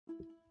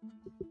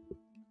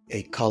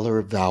A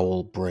color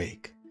vowel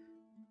break.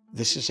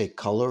 This is a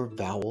color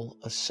vowel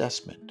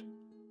assessment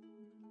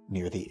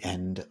near the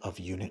end of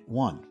Unit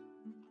 1.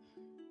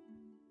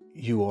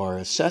 You are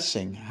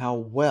assessing how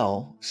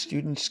well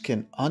students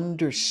can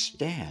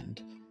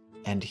understand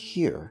and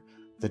hear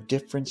the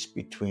difference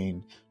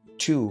between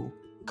two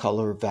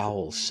color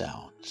vowel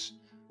sounds,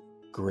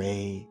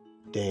 gray,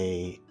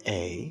 day,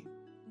 a,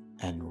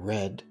 and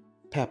red,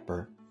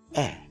 pepper,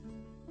 eh.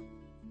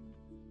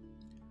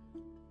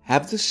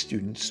 Have the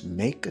students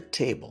make a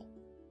table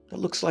that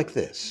looks like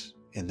this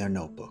in their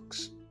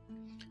notebooks.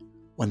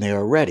 When they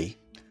are ready,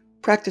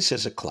 practice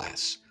as a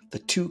class the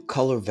two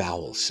color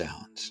vowel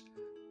sounds,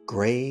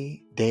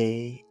 gray,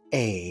 day,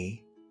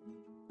 a,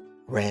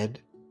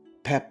 red,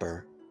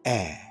 pepper,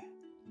 eh.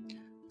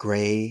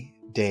 Gray,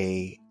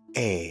 day,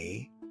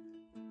 a,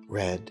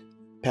 red,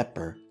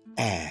 pepper,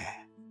 eh.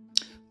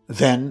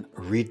 Then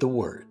read the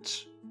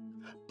words,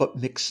 but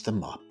mix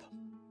them up.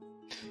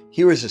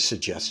 Here is a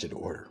suggested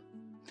order.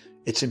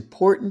 It's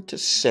important to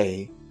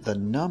say the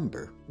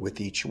number with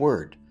each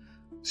word.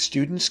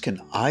 Students can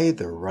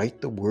either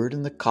write the word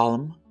in the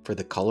column for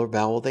the color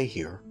vowel they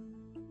hear,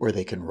 or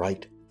they can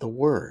write the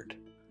word.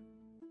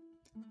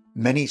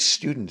 Many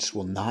students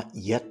will not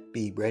yet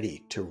be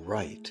ready to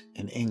write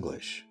in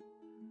English.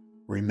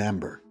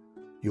 Remember,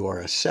 you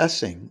are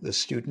assessing the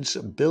student's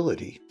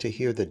ability to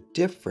hear the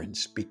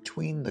difference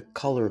between the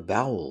color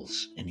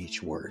vowels in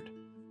each word,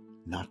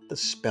 not the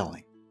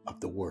spelling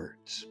of the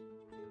words.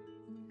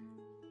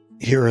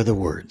 Here are the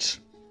words.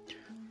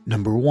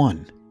 Number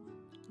 1,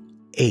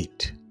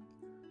 8.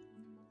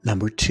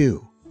 Number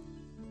 2,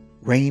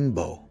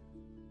 rainbow.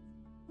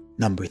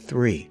 Number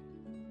 3,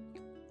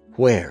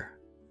 where.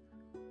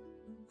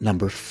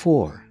 Number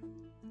 4,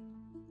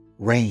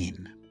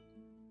 rain.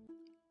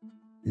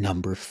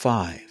 Number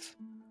 5,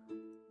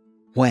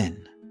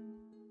 when.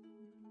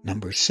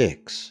 Number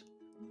 6,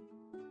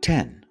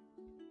 10.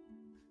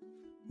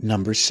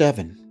 Number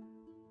 7,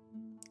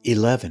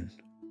 11.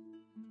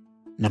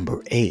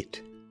 Number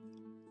 8,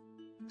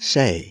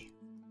 say.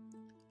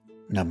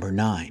 Number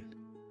 9,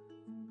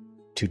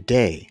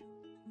 today.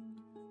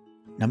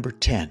 Number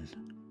 10,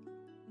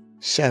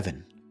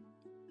 7.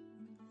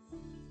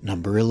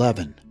 Number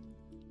 11,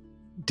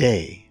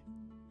 day.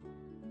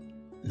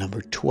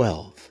 Number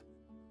 12,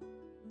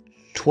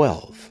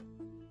 12.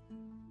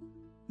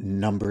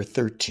 Number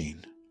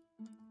 13,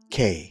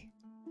 K.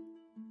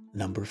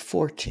 Number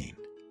 14,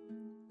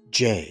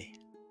 J.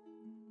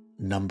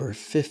 Number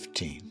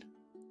 15,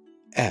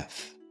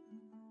 F.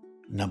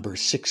 Number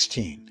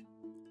 16,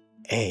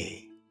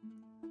 A.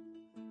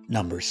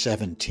 Number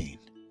 17,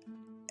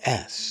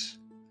 S.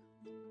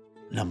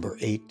 Number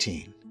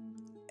 18,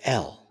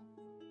 L.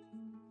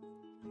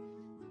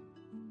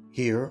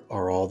 Here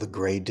are all the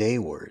gray day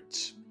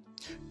words.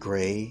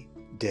 Gray,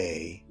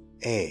 day,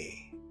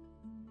 A.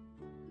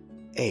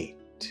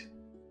 8.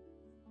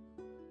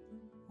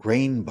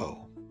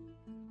 Rainbow,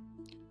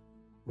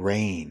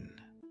 rain.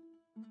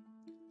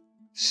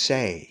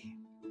 Say,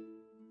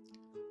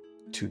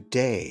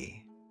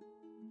 today,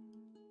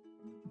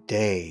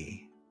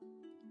 day.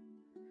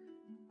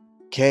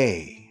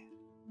 K,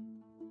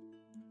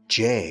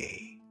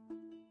 J,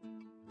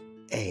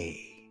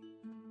 A.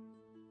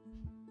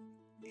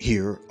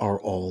 Here are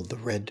all the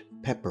red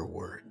pepper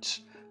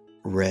words.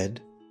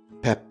 Red,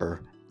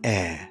 pepper,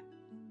 eh.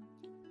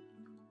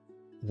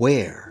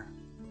 Where,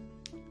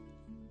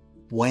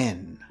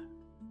 when,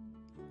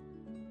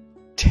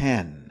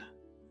 10,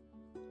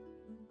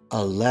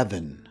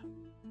 11,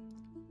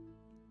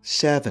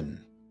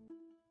 7,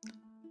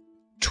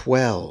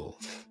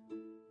 12,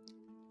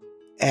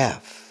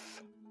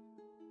 F,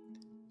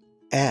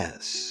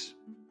 S,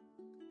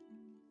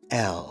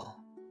 L.